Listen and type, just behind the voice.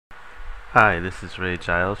Hi, this is Ray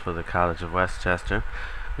Giles for the College of Westchester.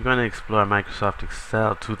 We're going to explore Microsoft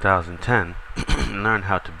Excel 2010 and learn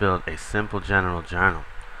how to build a simple general journal.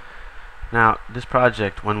 Now, this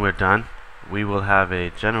project, when we're done, we will have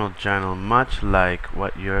a general journal much like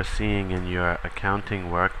what you're seeing in your accounting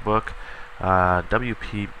workbook,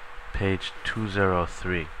 WP page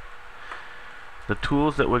 203. The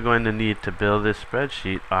tools that we're going to need to build this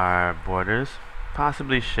spreadsheet are borders,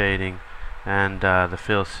 possibly shading, and the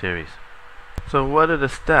fill series. So what are the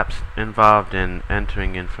steps involved in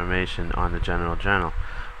entering information on the general journal?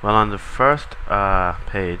 Well, on the first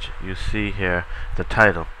page you see here the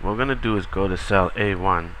title. What we're going to do is go to cell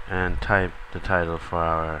A1 and type the title for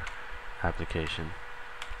our application.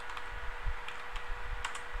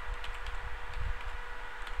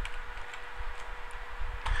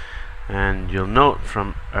 And you'll note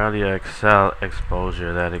from earlier Excel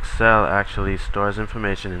exposure that Excel actually stores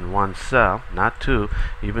information in one cell, not two,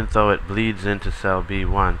 even though it bleeds into cell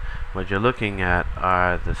B1. What you're looking at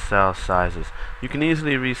are the cell sizes. You can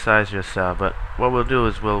easily resize your cell, but what we'll do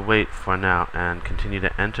is we'll wait for now and continue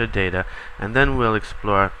to enter data, and then we'll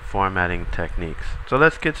explore formatting techniques. So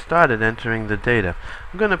let's get started entering the data.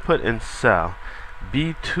 I'm going to put in cell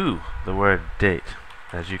B2 the word date,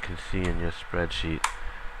 as you can see in your spreadsheet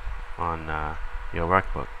on your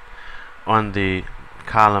workbook. On the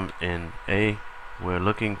column in A, we're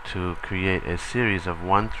looking to create a series of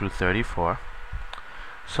 1 through 34.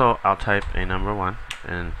 So I'll type a number 1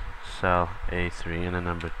 in cell A3 and a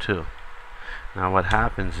number 2. Now what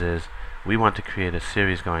happens is we want to create a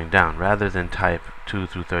series going down. Rather than type 2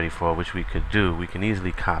 through 34, which we could do, we can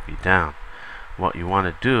easily copy down. What you want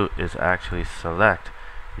to do is actually select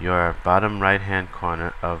your bottom right hand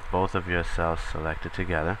corner of both of your cells selected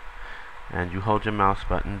together, and you hold your mouse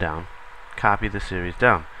button down, copy the series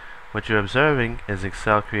down. What you're observing is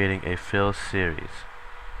Excel creating a fill series.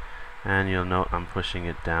 And you'll note I'm pushing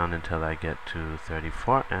it down until I get to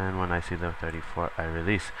 34, and when I see the 34 I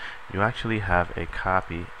release. You actually have a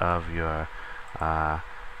copy of your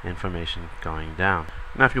information going down.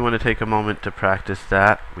 Now if you want to take a moment to practice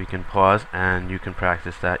that, we can pause and you can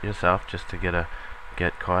practice that yourself just to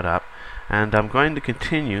get caught up. And I'm going to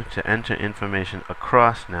continue to enter information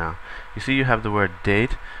across now. You see you have the word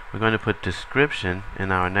date. We're going to put description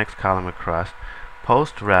in our next column across,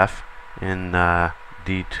 post ref in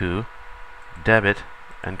D2, debit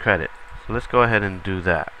and credit. So let's go ahead and do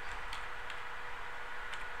that.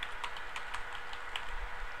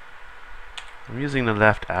 I'm using the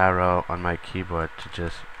left arrow on my keyboard to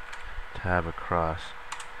just tab across.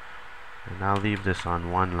 And I'll leave this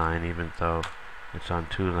on one line even though it's on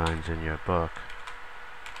two lines in your book.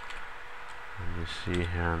 And you see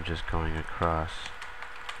here I'm just going across.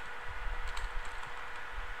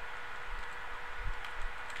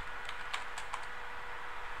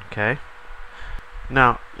 Okay.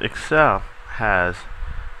 Now Excel has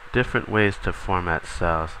different ways to format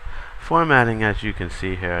cells. Formatting, as you can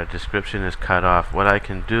see here, a description is cut off. What I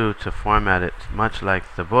can do to format it, much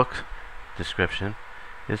like the book description,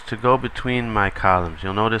 is to go between my columns.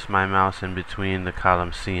 You'll notice my mouse in between the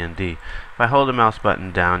columns C and D. If I hold the mouse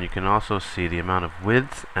button down, you can also see the amount of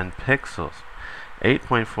width and pixels.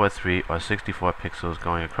 8.43 or 64 pixels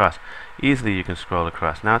going across. Easily you can scroll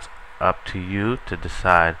across. Now it's up to you to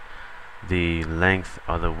decide the length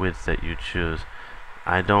or the width that you choose.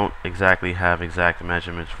 I don't exactly have exact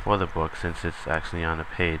measurements for the book since it's actually on a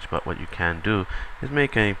page, but what you can do is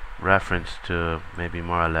make a reference to maybe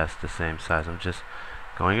more or less the same size. I'm just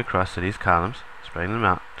going across to these columns, spreading them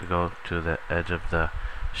out to go to the edge of the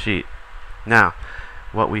sheet. Now,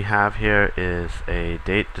 what we have here is a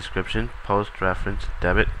date, description, post, reference,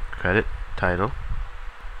 debit, credit, title.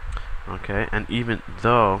 Okay, and even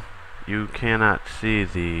though you cannot see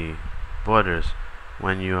the borders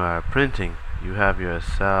when you are printing, you have your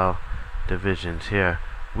cell divisions here.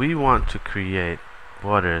 We want to create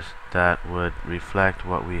borders that would reflect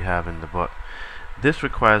what we have in the book. This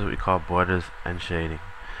requires what we call borders and shading.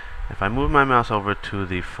 If I move my mouse over to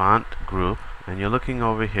the font group and you're looking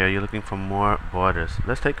over here, you're looking for more borders.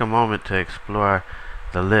 Let's take a moment to explore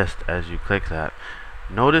the list as you click that.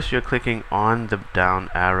 Notice you're clicking on the down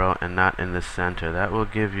arrow and not in the center. That will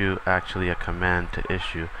give you actually a command to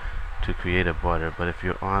issue to create a border, but if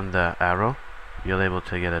you're on the arrow, you're able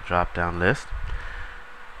to get a drop down list.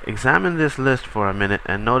 Examine this list for a minute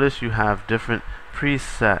and notice you have different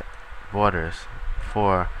preset borders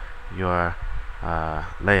for your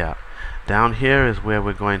layout. Down here is where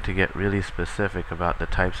we're going to get really specific about the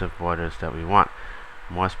types of borders that we want.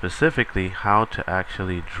 More specifically, how to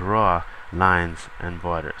actually draw lines and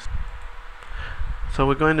borders. So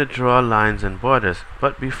we're going to draw lines and borders,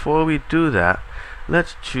 but before we do that,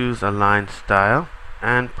 Let's choose a line style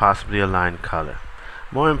and possibly a line color.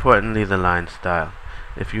 More importantly, the line style.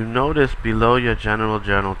 If you notice below your general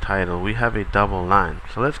journal title, we have a double line.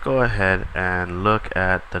 So let's go ahead and look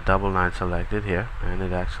at the double line selected here, and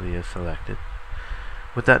it actually is selected.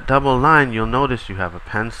 With that double line, you'll notice you have a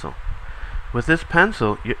pencil. With this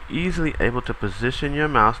pencil, you're easily able to position your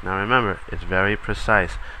mouse. Now remember, it's very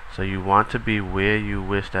precise, so you want to be where you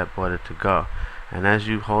wish that border to go. And as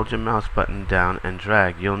you hold your mouse button down and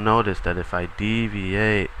drag, you'll notice that if I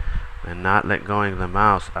deviate and not let go of the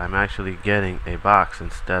mouse, I'm actually getting a box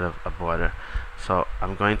instead of a border. So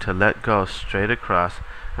I'm going to let go straight across,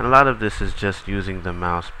 and a lot of this is just using the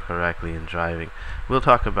mouse correctly in driving. We'll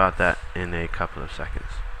talk about that in a couple of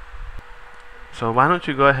seconds. So why don't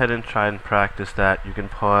you go ahead and try and practice that. You can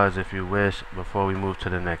pause if you wish before we move to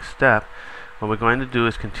the next step. What we're going to do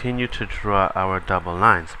is continue to draw our double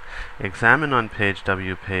lines. Examine on page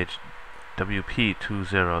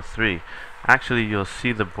WP203. Actually, you'll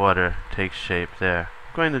see the border take shape there.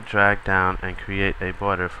 I'm going to drag down and create a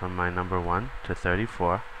border from my number 1 to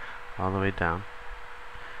 34 all the way down.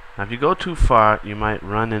 Now if you go too far, you might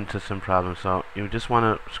run into some problems, so you just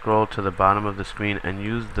want to scroll to the bottom of the screen and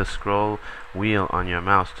use the scroll wheel on your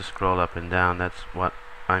mouse to scroll up and down. That's what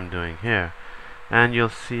I'm doing here. And you'll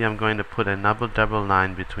see I'm going to put a double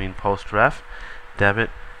line between post ref, debit,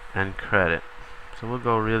 and credit. So we'll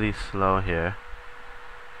go really slow here.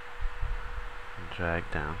 Drag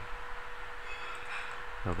down.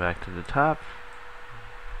 Go back to the top.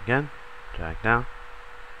 Again, drag down.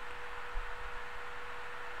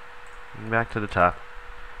 And back to the top.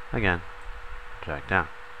 Again, drag down.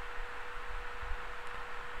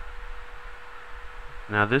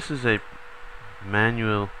 Now this is a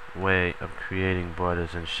manual way of creating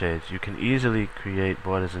borders and shades. You can easily create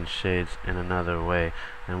borders and shades in another way,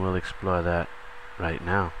 and we'll explore that right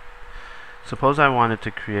now. Suppose I wanted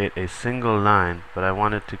to create a single line, but I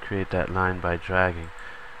wanted to create that line by dragging.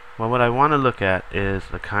 Well, what I want to look at is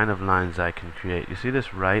the kind of lines I can create. You see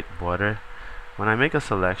this right border? When I make a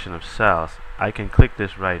selection of cells, I can click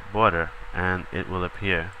this right border and it will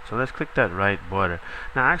appear. So let's click that right border.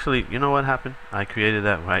 Now actually, you know what happened? I created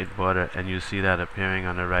that right border, and you see that appearing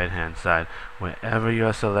on the right hand side. Wherever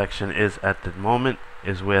your selection is at the moment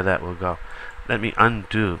is where that will go. Let me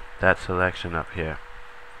undo that selection up here.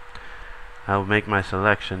 I'll make my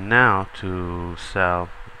selection now to cell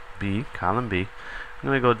B, column B. I'm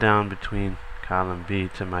going to go down between column B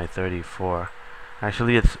to my 34.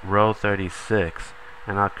 Actually, it's row 36,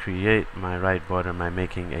 and I'll create my right border by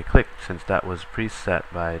making a click, since that was preset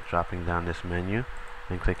by dropping down this menu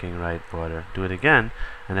and clicking right border. Do it again,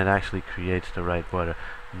 and it actually creates the right border.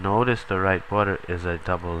 Notice the right border is a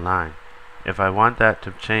double line. If I want that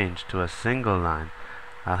to change to a single line,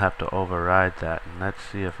 I'll have to override that, and let's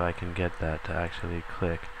see if I can get that to actually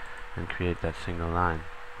click and create that single line.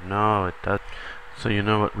 No, it doesn't. So you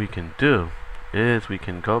know what we can do is we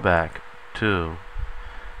can go back to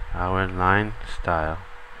our line style,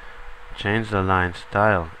 change the line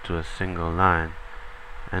style to a single line,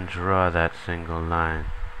 and draw that single line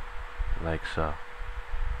like so.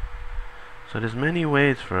 So there's many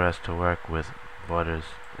ways for us to work with borders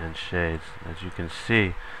and shades. As you can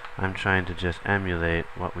see, I'm trying to just emulate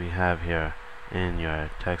what we have here in your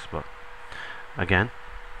textbook. Again,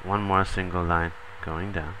 one more single line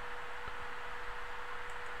going down.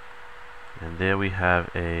 And there we have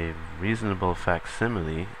a reasonable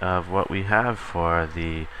facsimile of what we have for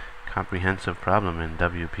the comprehensive problem in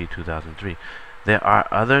WP 2003. There are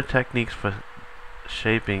other techniques for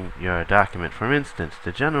shaping your document. For instance,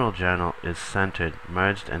 the general journal is centered,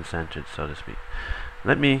 merged and centered, so to speak.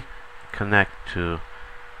 Let me connect to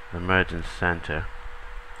the merge and center.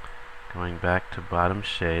 Going back to bottom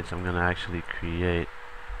shades, I'm going to actually create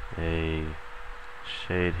a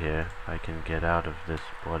shade here. If I can get out of this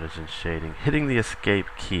borders and shading. Hitting the escape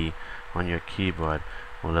key on your keyboard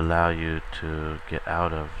will allow you to get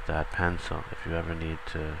out of that pencil if you ever need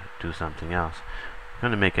to do something else. I'm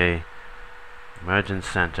going to make a merge and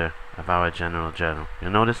center of our general journal.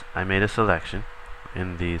 You'll notice I made a selection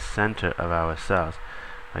in the center of our cells.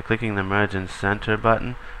 By clicking the merge and center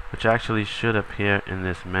button, which actually should appear in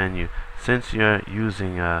this menu. Since you're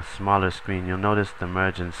using a smaller screen, you'll notice the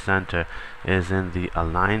merge and center is in the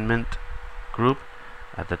alignment group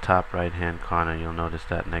at the top right hand corner. You'll notice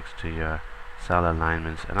that next to your cell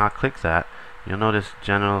alignments, and I'll click that. You'll notice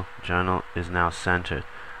general journal is now centered.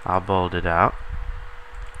 I'll bold it out.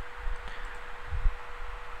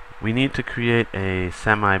 We need to create a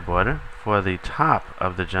semi border for the top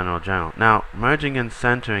of the general journal. Now, merging and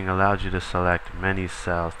centering allows you to select many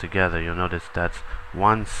cells together. You'll notice that's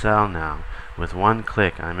one cell now. With one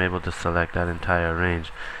click, I'm able to select that entire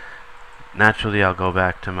range. Naturally, I'll go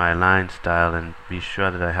back to my line style and be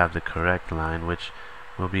sure that I have the correct line, which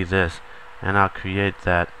will be this, and I'll create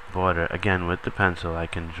that border. Again, with the pencil, I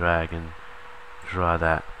can drag and draw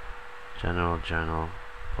that general journal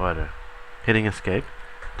border. Hitting escape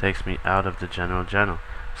takes me out of the general journal.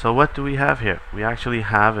 So what do we have here? We actually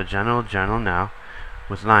have a general journal now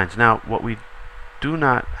with lines. Now, what we do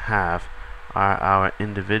not have are our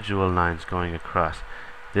individual lines going across.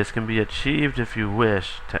 This can be achieved if you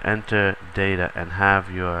wish to enter data and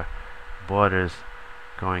have your borders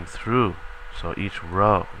going through, so each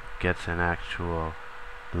row gets an actual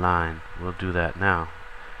line. We'll do that now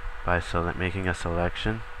by making a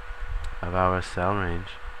selection of our cell range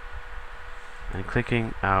and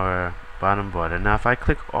clicking our bottom border. Now if I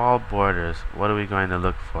click all borders, what are we going to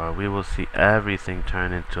look for? We will see everything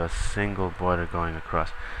turn into a single border going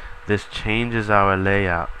across. This changes our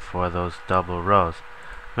layout for those double rows.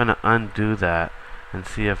 I'm going to undo that and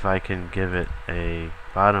see if I can give it a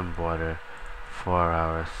bottom border for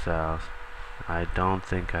our cells. I don't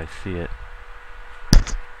think I see it.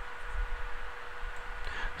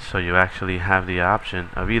 So you actually have the option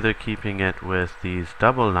of either keeping it with these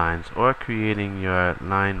double lines or creating your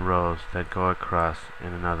line rows that go across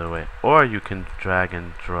in another way. Or you can drag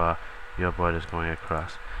and draw your borders going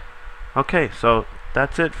across. Okay, so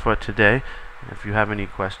that's it for today. If you have any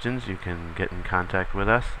questions, you can get in contact with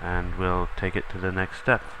us and we'll take it to the next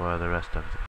step for the rest of